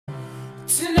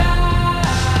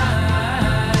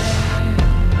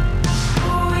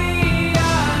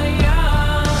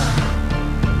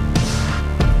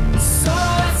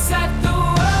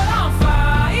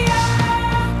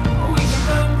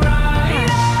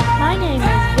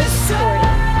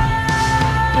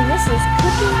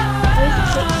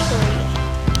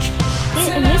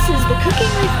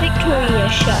Cooking with Victoria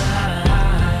show.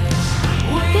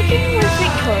 Cooking with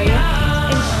Victoria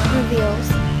reveals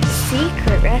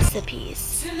secret recipes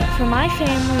from my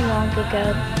family long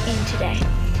ago and today.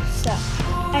 So,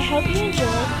 I hope you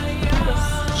enjoyed this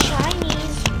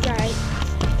Chinese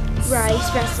rice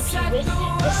recipe with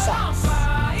the sauce.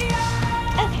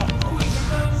 Okay,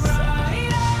 so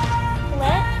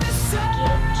let's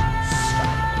get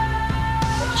started.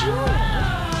 What you will need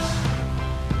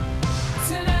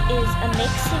is a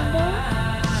mixing bowl,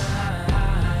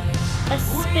 a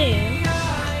spoon,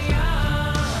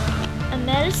 a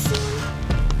medicine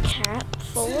cap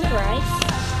full of rice,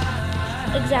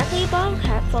 exactly a bottle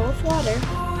cap full of water,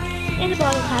 and a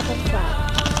bottle cap of flour.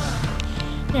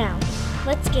 Now,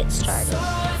 let's get started.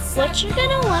 What you're going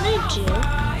to want to do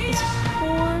is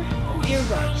pour your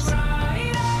rice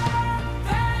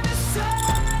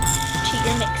to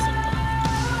your mixing bowl.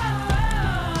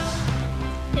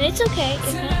 And it's okay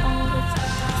if not all of it's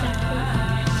exactly.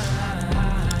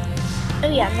 Oh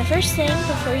yeah, and the first thing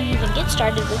before you even get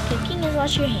started with cooking is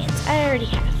wash your hands. I already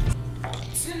have.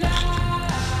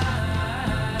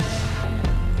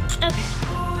 Okay.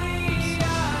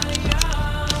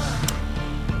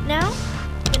 Now,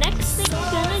 the next thing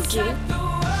you're gonna do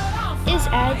is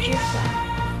add your flour.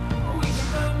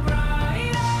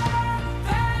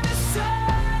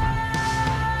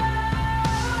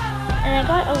 And I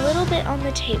got a little bit on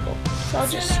the table, so I'll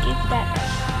just scoop that out.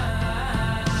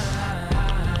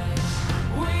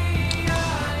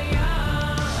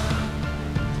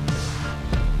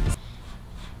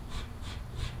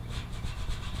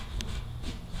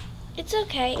 It's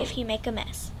okay if you make a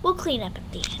mess. We'll clean up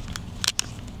at the end.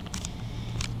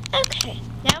 Okay,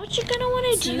 now what you're going to want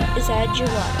to do is add your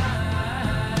water.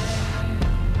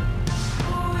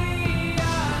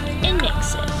 And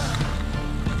mix it.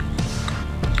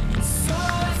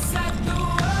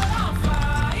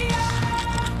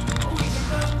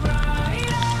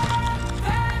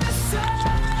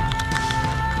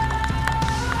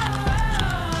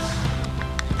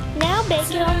 Now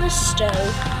bake it on the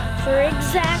stove for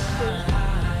exactly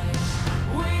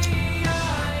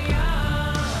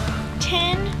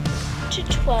 10 to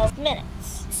 12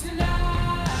 minutes.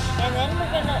 And then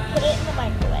we're going to put it in the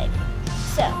microwave.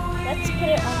 So, let's put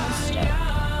it on the stove.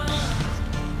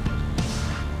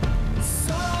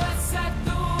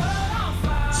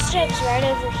 Stove's right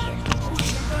over here.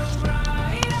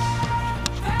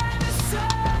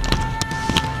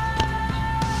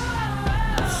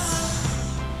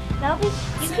 Now you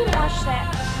can watch that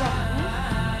from me,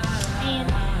 and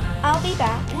I'll be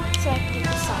back so I can get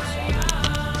the sauce ready.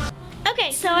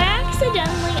 Okay, so I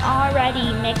accidentally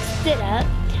already mixed it up.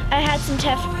 I had some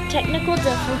technical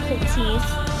difficulties,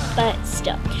 but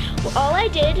still. Well, all I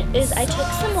did is I took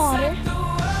some water,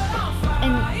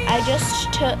 and I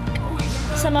just took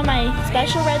some of my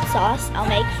special red sauce I'll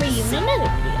make for you in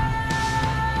another video.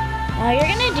 All you're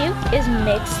going to do is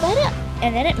mix that up,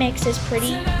 and then it mixes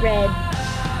pretty red.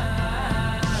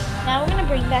 Now we're going to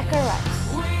bring back our rice.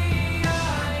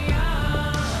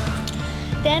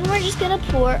 Then we're just going to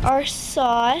pour our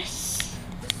sauce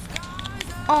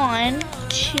on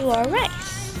to our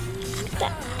rice. Like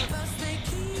that.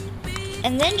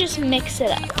 And then just mix it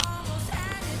up.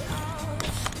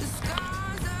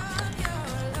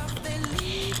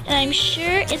 And I'm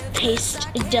sure it tastes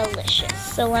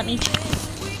delicious. So let me try.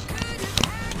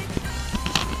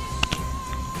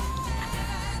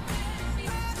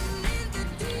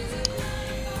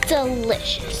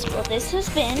 Delicious. Well, this has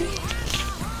been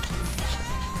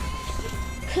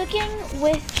Cooking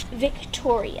with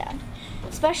Victoria.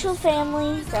 Special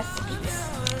family recipes.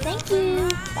 Thank you.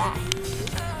 Bye.